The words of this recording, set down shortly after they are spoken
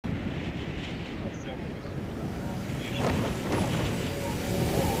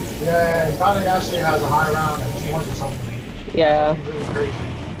Yeah, Sonic actually has a high round at 200 something. Yeah. That's really crazy.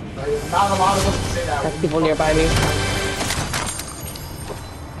 Like, not a lot of us can say that. Have people nearby me.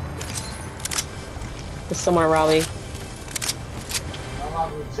 There's someone around me. Not a lot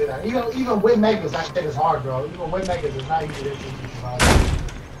of people can say that. Even with Megas, that shit is hard, bro. Even with Megas, it's not easy to hit 255.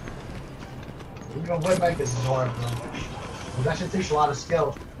 Even with Megas, it's hard, bro. That shit takes a lot of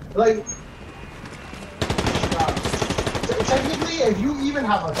skill. Like, technically, if you even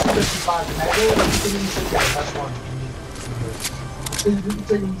have a 255 Mega, you think you should get the best one. You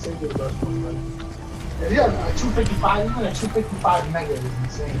think you should get the best one, right? If you have a 255, even a 255 Mega is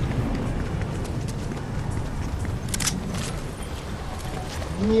insane.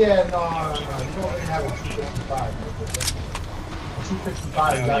 Yeah, no. You don't really have a 255. A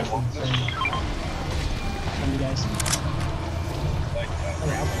 255 is actually insane. From you guys.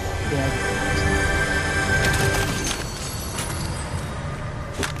 Yeah.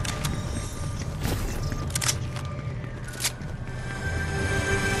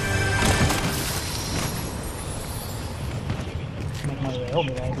 Make my way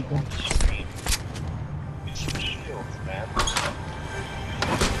over there, be good.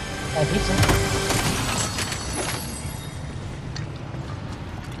 Oh, pizza.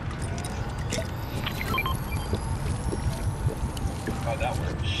 Oh, that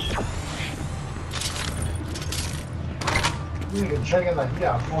works. You can check it like,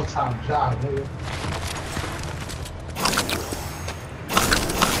 yeah, full-time job, nigga.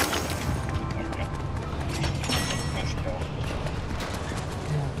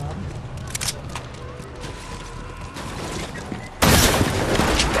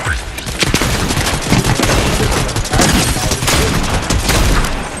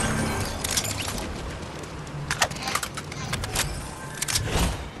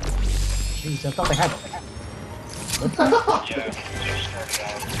 Jeez, I thought they had. Yeah, just started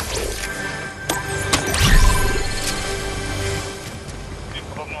out.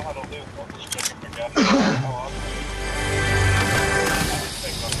 People don't know how to loot, they'll just pick up a gun and how often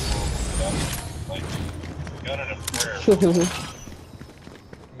they go to gun. Like, gun and a prayer.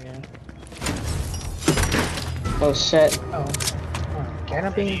 Yeah. Oh shit. Oh. Can I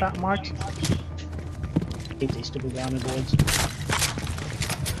be that marked? Hate these stupid grounded boards.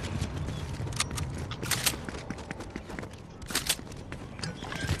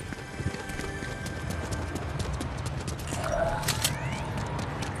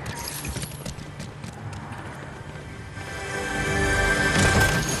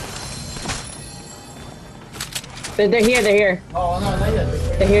 They're here. Oh, no, not yet.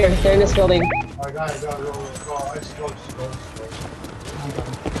 They're here. They're in this building. Alright, go. Let's go.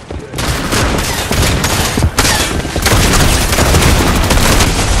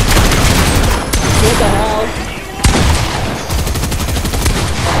 What the hell?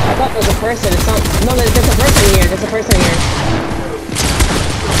 I thought there was a person. It's not. No, there's a person here. There's a person here.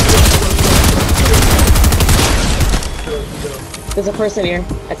 There's a person here.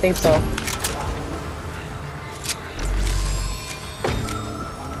 I think so.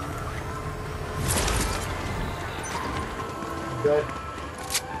 Good.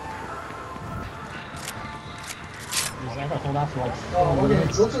 I gotta hold off for like 4 Oh, okay.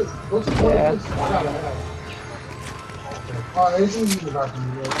 minutes. Go to the Yeah. I got it. Oh, it's easy to back from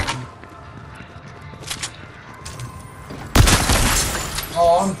you.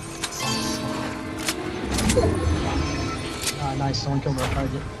 Oh, Ah, nice. Someone killed our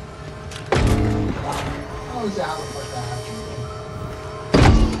target. how is that? How the fuck that happened?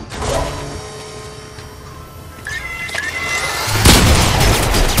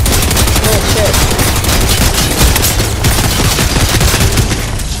 Oh shit.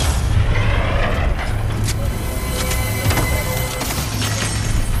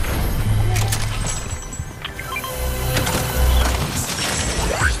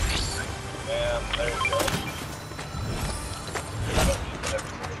 Man, there we go.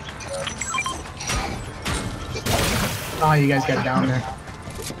 Oh, you guys got down there.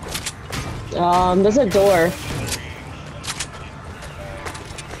 There's a door.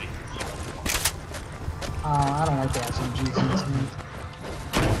 I don't like the SMGs in this game.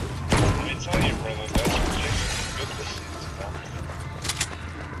 Let me tell you, brother, that's good this season, man.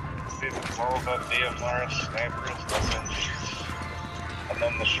 Season's all about DMRs, snipers, SMGs, and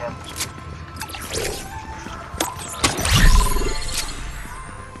then the sharps.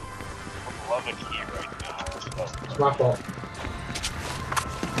 I'm loving E right now. It's my fault.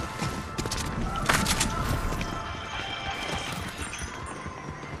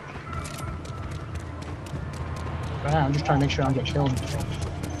 Right, I'm just trying to make sure I don't get killed.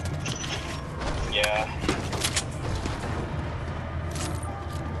 Yeah.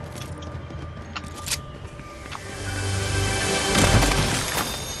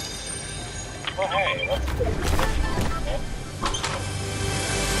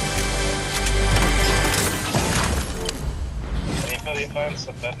 against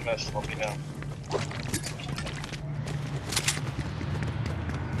the dead mist, let me know.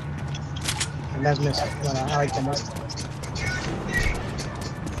 And that's missed. Well, I like the mist.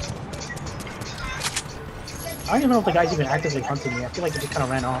 I don't even know if the guy's even actively hunting me. I feel like he just kind of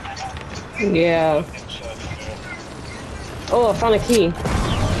ran off. Yeah. Oh, I found a key.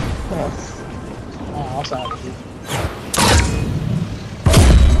 Yes. Oh, I also have a key.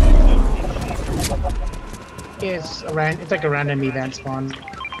 It's like a random event spawn.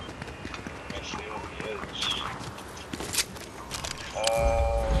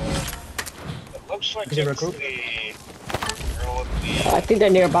 It looks like Is it a it's recruit? the girl with the... I think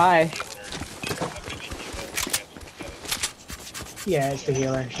they're nearby. Yeah, it's the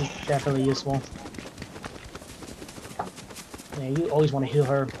healer. She's definitely useful. Yeah, you always want to heal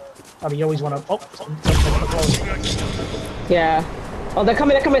her. I mean, you always want to. Oh, something's close. Yeah. Oh, they're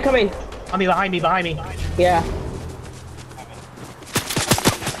coming, they're coming, coming. I mean, behind me, behind me. Yeah.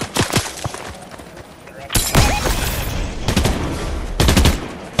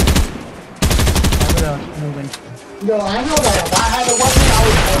 Keep moving. No, I know that. If I had a weapon, I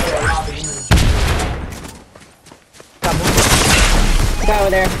would go there a lot bigger. Stop moving. The guy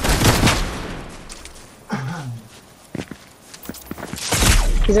over there.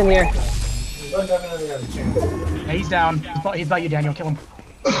 He's in here. Yeah, he's down. He's by you, Daniel. Kill him.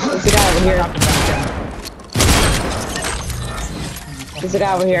 There's a guy over here. There's a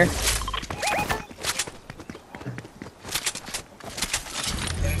guy over here.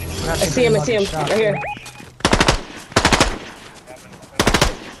 I see him, right here.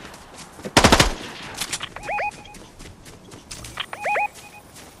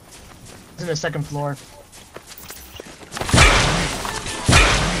 He's in the second floor.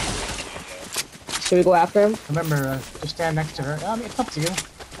 Should we go after him? Remember, just stand next to her. I mean, it's up to you.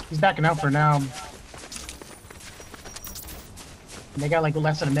 He's backing out for now. And they got like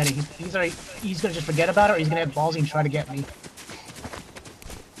less than a minute. He's gonna just forget about it, or he's gonna have ballsy and try to get me.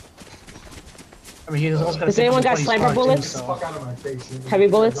 I mean, he's also gonna. Has anyone got sniper bullets? Too, so. Heavy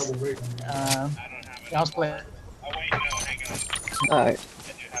bullets? Yeah, I'll split. Oh wait, no, hang on. Alright.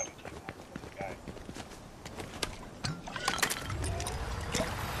 I do have a guy.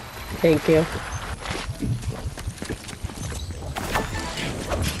 Thank you.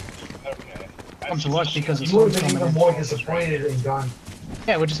 Okay. Come to us because it's You would have so been even more disappointed in gun.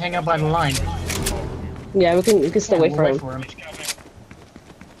 Yeah, we'll just hang out by the line. Yeah, we can still Yeah, wait we'll for him. He's coming.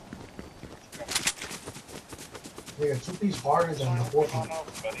 They got 2-piece harder than the 4-piece. Come on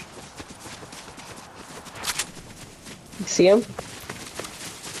over, buddy. You see him?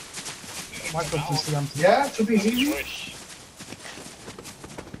 Mark up to see him. Yeah, 2-piece easy. Choice.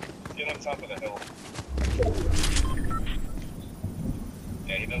 Get on top of the hill.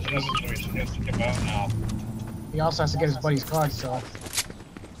 Yeah, he doesn't have a choice. He has to come out now. He also has to get his buddy's card, so.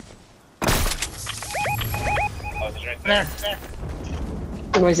 Oh, he's right there. There!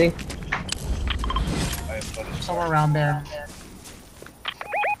 Where is he? I have put his Somewhere around there.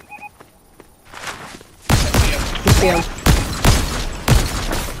 You see him?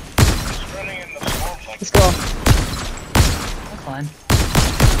 He's running in the swamp like Let's go. That's fine.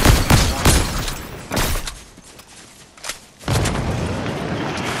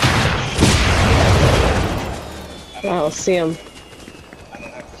 I don't see him. I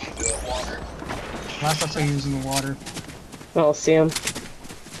don't have to do the water. Last I saw he was in the water. I don't see him.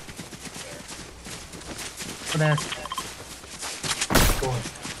 Over there.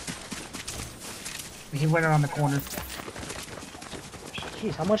 He went around the corner.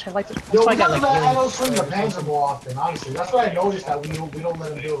 Jeez, how much I like to. Yo, I we got gotta like let really- Edo swing the panzer more often, honestly. That's what I noticed that we don't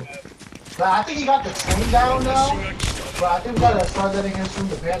let him do. But I think he got the swing down now. But I think we gotta start letting him swing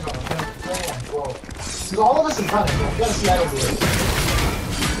the panzer on. Because all of us is running, bro. We gotta see how to do it.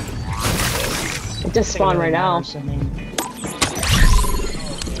 It just spawned right now. I mean,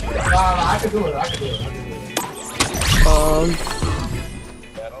 No, I can do it. I can do it. Yeah,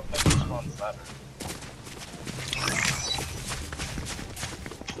 I don't think this one's better.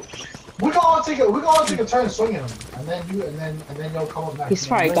 We can all take a turn swinging him, and then you'll come up next. He's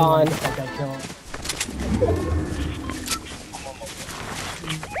probably gone. that guy killed.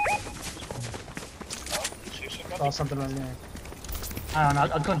 Saw something right there. I don't know.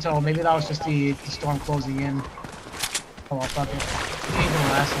 I couldn't tell. Maybe that was just the storm closing in. Oh, well, fuck it. It ain't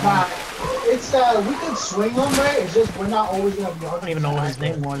gonna last long. Nah, it's we can swing him, right? It's just we're not always gonna be. I don't even know what his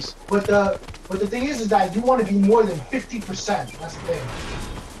name was. But the thing is that you want to be more than 50%. That's the thing.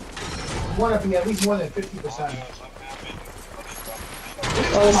 You want to be at least more than 50%.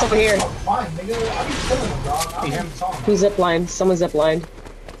 Oh, there's someone here. Fine, nigga. I'll be killing him, dog. I'll him. be talking. Who ziplined? Someone ziplined.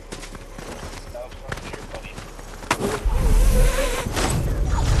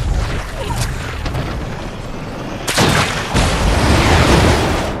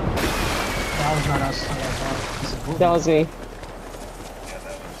 That was me. Yeah, that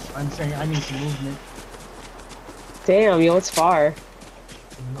was. I'm saying I need some movement. Damn, yo, it's far.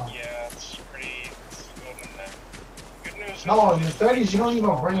 No, Yeah, it's pretty. It's good in there. Good news is. no, in the 30s, you don't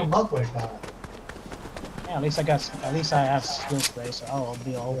even bring them up like that. Yeah, at least I have skill spray, so I'll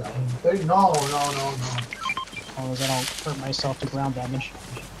be all Yeah, right. in the 30s, no. As long as I don't hurt myself to ground damage.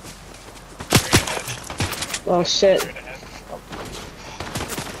 Oh shit.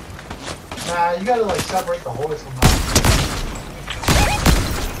 Nah, you gotta like separate the horse from that.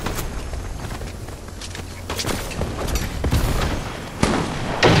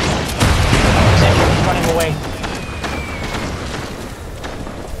 He's running away.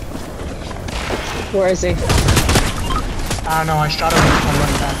 Where is he? I don't know, I shot him I'm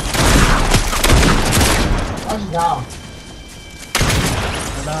running back. Punch him down.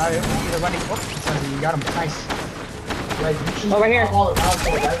 And, either running. Oh, you got him. Nice. Like, you should Over here. pop all around to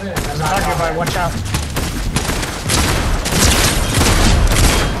 11 and then There's a knock target out by, that. watch out.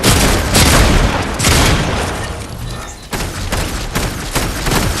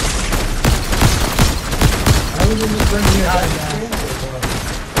 Everything you bring here, Yeah. death experience, or what?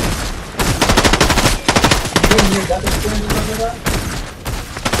 You bring here death experience or something like that?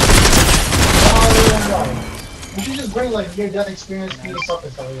 No. You should just bring like near death experience, speed,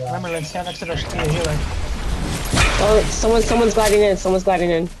 something like that. Remember, let's stand next to the healer. Oh, someone's gliding in. Someone's gliding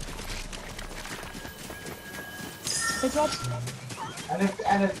in. And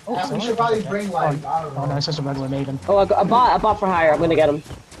if Oh, we someone- should probably bring like, I don't Oh no, know. it's just a regular maiden. Oh, a bot for hire. I'm gonna get him.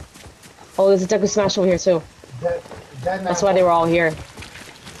 Oh, there's a Deku Smash over here too. Dead man. That's why they were all here.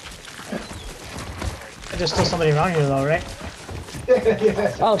 There's still somebody around here though, right?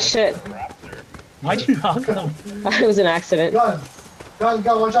 Yeah. Oh shit. Why'd you knock them? It was an accident. Gun,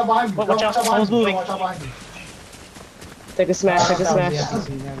 watch out behind you. Watch Gun, out, watch out behind someone's you. Gun, moving. watch out behind you. Deku Smash, Deku that was Smash. the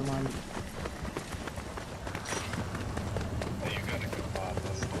NPC, never mind. Oh, you got a good bot.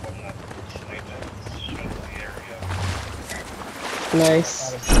 That's the one that sniped it. Shut the area. Nice.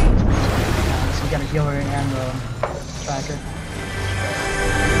 So you got a healer and tracker.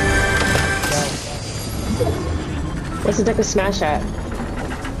 What's the Deku Smash at?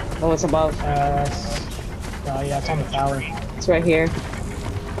 Oh, it's above. Yeah, it's on the tower. It's right here.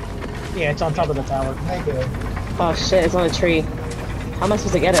 Yeah, it's on top of the tower. Negative. Oh shit, it's on a tree. How am I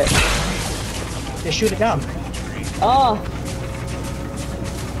supposed to get it? Just shoot it down. Oh! I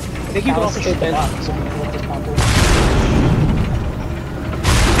think you That can was also shoot the stupid. box. So we can let this pop over.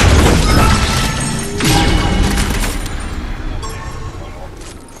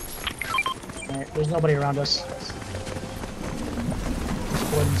 Alright, there's nobody around us.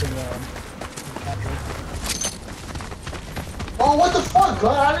 Gordon's in the capture. Oh, what the fuck,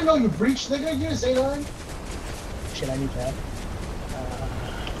 God? I didn't know you breached, nigga. You didn't say nothing. Shit, I need that.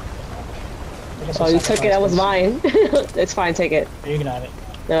 I guess Oh, I'll you took it. That was sacrifice mine. It's fine. Take it. this. You can have it.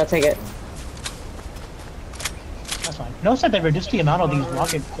 No, I'll take it. That's fine. Notice that they reduced the amount of these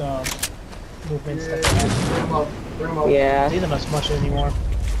rocket movements. Yeah, That they have. bring him up. Bring him up. Yeah. These aren't as much anymore.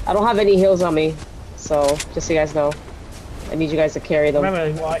 I don't have any heals on me, so just so you guys know, I need you guys to carry them. Remember,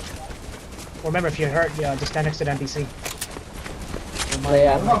 if you're hurt, yeah, just stand next to the NPC. Or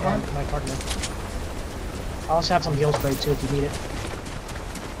Yeah. my partner. I also have some heal spray too if you need it.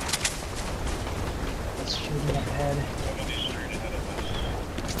 Let's shoot him up ahead. Somebody's straight ahead of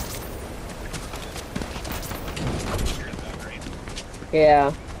us. You're in that, right?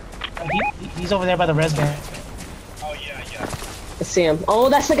 Yeah, He's over there by the res band. Oh, yeah. I see him. Oh,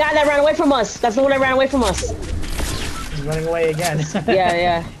 that's the guy that ran away from us. That's the one that ran away from us. He's running away again.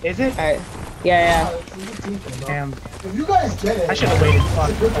 Yeah. Is it? All right. Yeah. Oh, it's a good team thing, bro. Damn. If you guys get it, I should have waited. Fuck.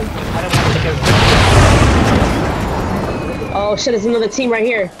 it's a good thing. I didn't want to get. Oh shit, there's another team right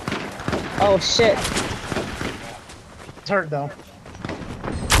here. Oh shit. It's hurt though.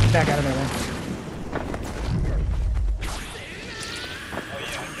 Back out of there then.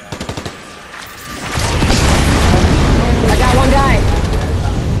 I got one guy.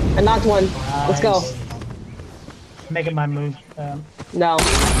 I knocked one. Let's go. Nice. Making my move. No.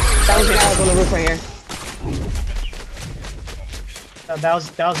 That was the guy that was on the roof right here. That was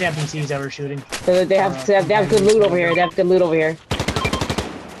the NPCs that were shooting. They have good loot over here. They have good loot over here. Yeah,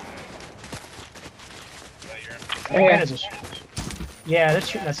 you're in. Right here. Where is this? Yeah, they're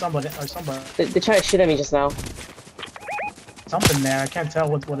shooting at somebody or somebody. They tried to shoot at me just now. Something there. I can't tell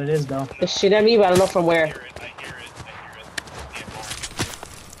what it is though. They shoot at me, but I don't know from I where. hear it.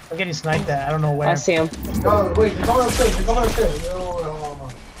 I'm getting sniped at. I don't know where. I see him. No, wait, they're coming upstairs. They're coming upstairs.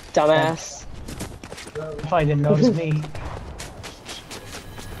 Dumbass. Probably didn't notice me.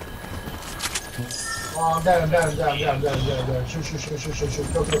 Oh, I'm dead. Shoot. Go. Yeah,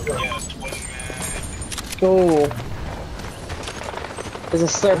 it's one man. Ooh. There's a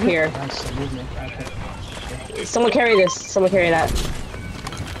slurp here. Nice movement. Okay. Someone carry this. Someone carry that.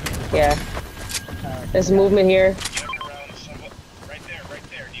 Yeah. There's movement here. Right there.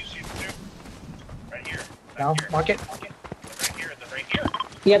 Do you see the two? Right here. Now, mark it. Right here.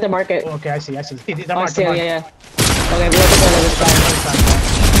 You have to mark it. Oh, okay, I see. I Mark, see, mark. yeah. Okay, we have to go to this side.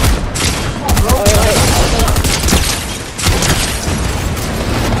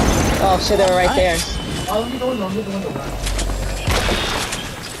 Oh shit, they were right there. Oh, let me go in the window.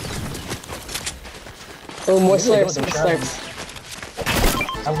 Oh, more slurps, more slurps.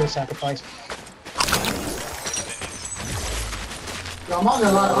 I'm gonna sacrifice. Yo, I'm not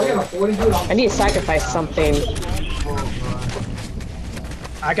gonna lie, I got a 40 dude. I need to sacrifice something.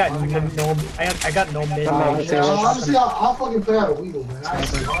 I got no mid. Honestly, I'll fucking play out a wheel, man. I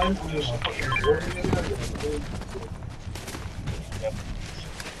ain't gonna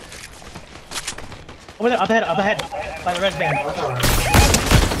Over there, up ahead, by the red band.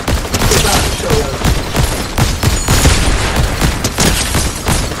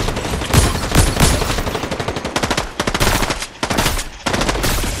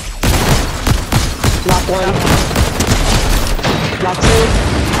 Knock one. Knock two.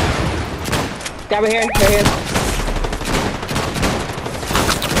 Got right here, right here.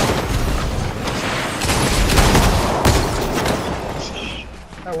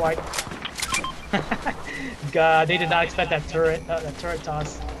 They're white. God, they did not expect that turret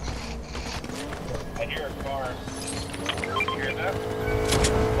toss. I hear a car. You hear that?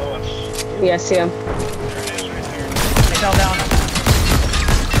 Lois. Yeah, I see him. There it is, right there. They fell down.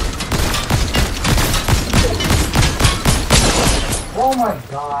 Oh my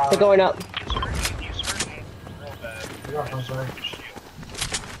god. They're going up. He's hurting real bad. I'm sorry. He's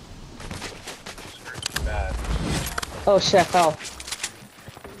hurting bad. Oh shit, I fell.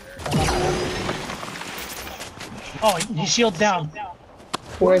 Oh, his shield's down.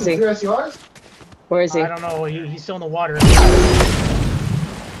 Where is he? That's yours? Where is he? I don't know. He's still in the water.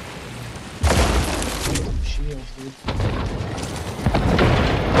 Shields, dude.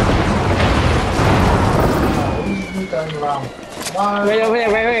 Right over there,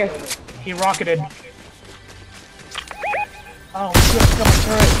 right here. He rocketed. Oh, shit, still a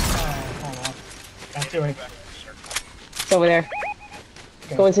turret. Oh, hold on. Got to it. It's over there.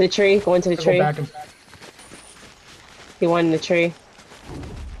 Okay. Go into the tree, go into the Go tree. back and... He won in the tree.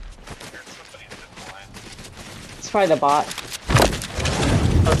 It's probably the bot.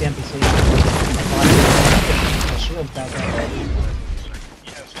 Oh, the NPC. The shield's back there.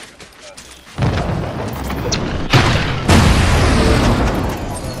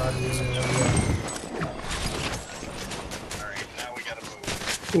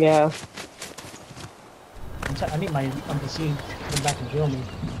 Yeah. I need my NPC to come back and heal me.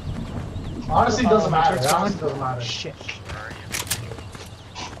 Honestly, it doesn't matter. Turret's It honestly gone? doesn't matter. Shit.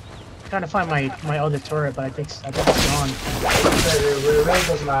 Trying to find my other turret, but I think it's gone. It really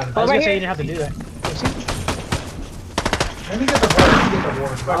doesn't matter. I was right gonna say here. you didn't have to do that. Let me get the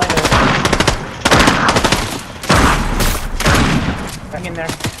board. Hang in there.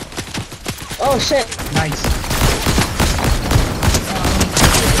 Oh shit. Nice.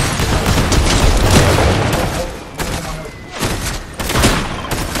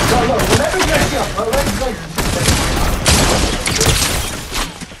 Look, whenever you guys see a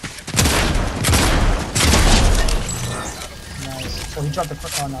Nice. So he dropped the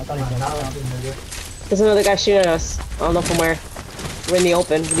first. Oh no, I thought he was There's another guy shooting at us. I don't know from where. We're in the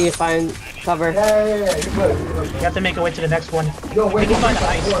open. We need to find cover. Yeah, you're good. You have to make your way to the next one. Yo, wait, you can find the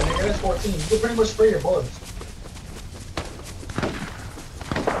ice. Board, nigga. That's 14. You can pretty much spray your bullets.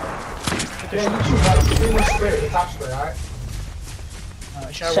 Yeah, you shoot bullets. You pretty much spray the top spray, alright?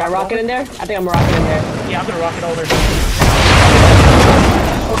 Should I rocket in there? I think I'm rocking in there. Yeah, I'm gonna rocket over.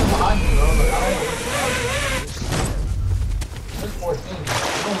 Behind you, bro. Like, I don't know. There's 14. You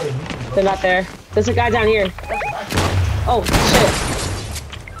don't really need me, bro. They're not there. There's a guy down here. Oh shit.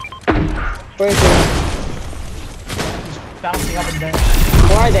 Where is he? He's bouncing up and down.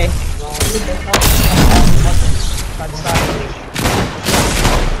 Where are they? By the side.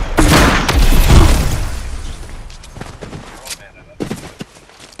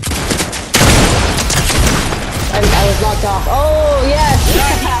 I was knocked off. Oh yes!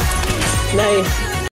 Nice.